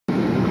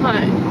は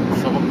い。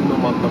砂漠の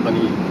真ん中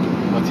に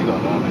街が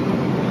現れた。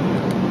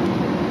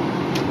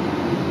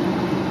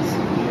す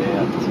げえ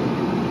あっち。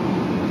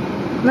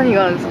何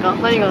があるんですか？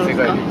何があるんです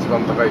か？世界で一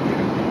番高いビル。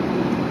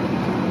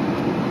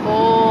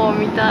おー、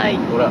見たい。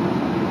ほら。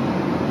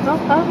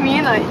あ、見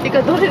えない。て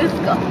か、どれです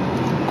か？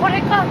こ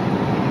れか。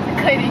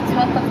世界で一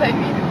番高いビ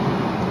ル。す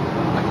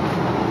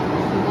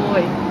ご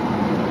い。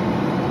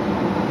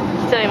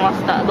来ちゃいま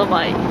した、ド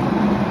バイ。ド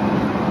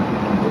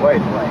バ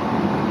イ。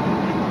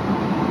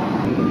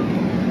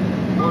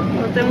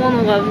建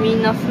物がみ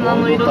んな砂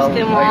の色し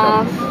て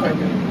ます。こ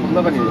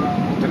の中にホ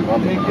テルがあ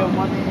る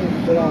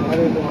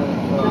のか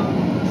な。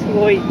す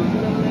ごい。か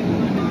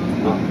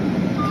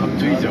っ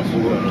ちょいいじゃん、すご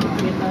い。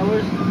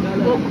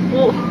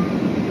お、こ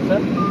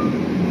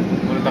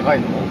れ高い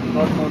の？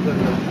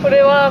こ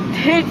れは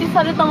提示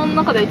されたもの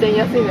の中で一番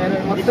安いのやら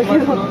れましたけど。め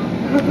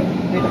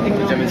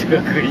ちゃめちゃか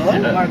っこいいじゃ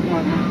ん。か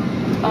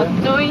っ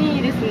ちょい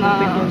いです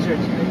な。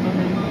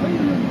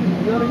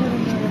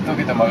溶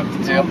けて間違っ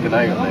て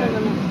ないよね。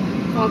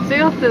間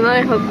違ってな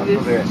いはずで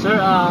す。Sir,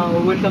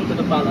 welcome to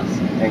the palace.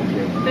 Thank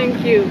you.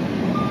 Thank you.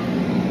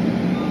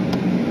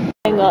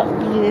 が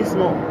ビジネス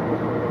の。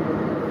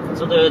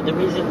So the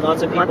reason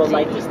lots of people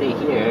like to stay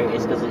here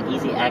is because of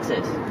easy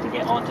access to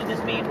get onto this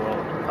main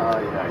road.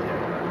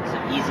 So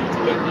easy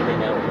to get in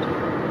and out.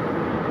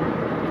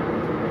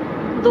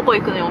 どこ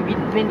行くのも便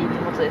利って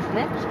ことです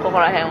ね。ここ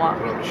ら辺は。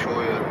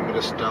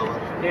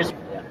Here's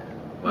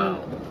wow.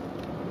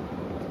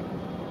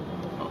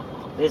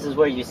 This is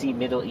where you see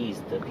Middle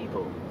East, the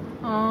people.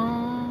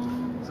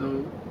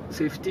 So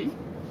safety?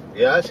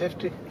 Yeah,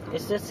 safety.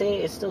 It's just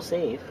it's still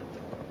safe.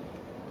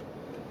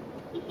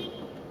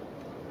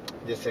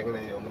 Just second,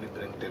 I only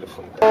bring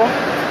telephone. 多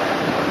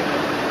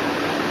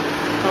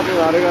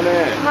分あれがね、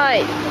は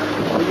い。海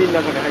の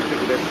中に入って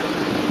くれる。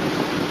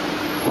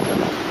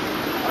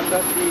アンダ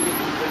ーシーリフトで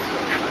すよ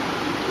ね。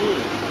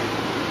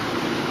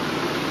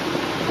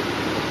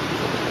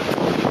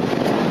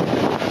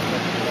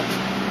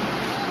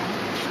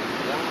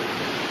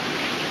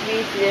ビー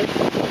チです。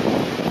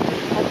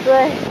暑い。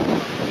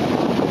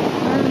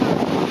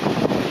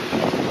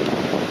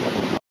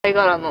貝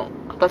殻の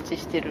形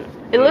してる。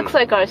It looks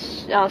like a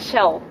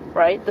shell,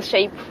 right? The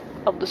shape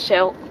of the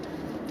shell.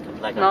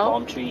 Like a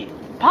palm tree.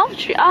 Palm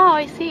tree? Oh,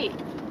 I see.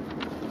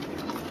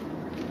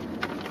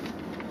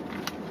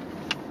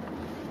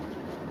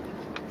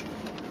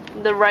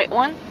 The right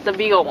one? The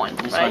bigger one,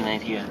 This right? one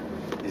right here.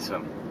 This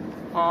one.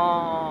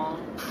 Oh.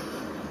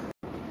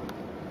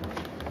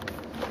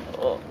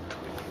 Oh.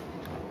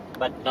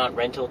 But not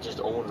rental, just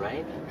own,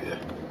 right? Yeah.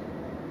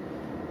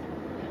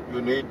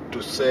 You need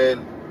to sell,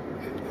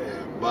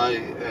 buy,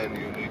 and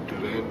you need to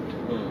rent.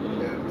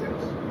 And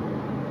things.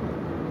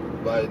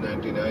 Buy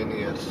 99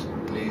 years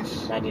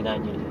lease.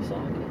 99 years,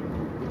 okay.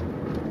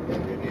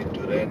 And you need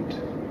to rent.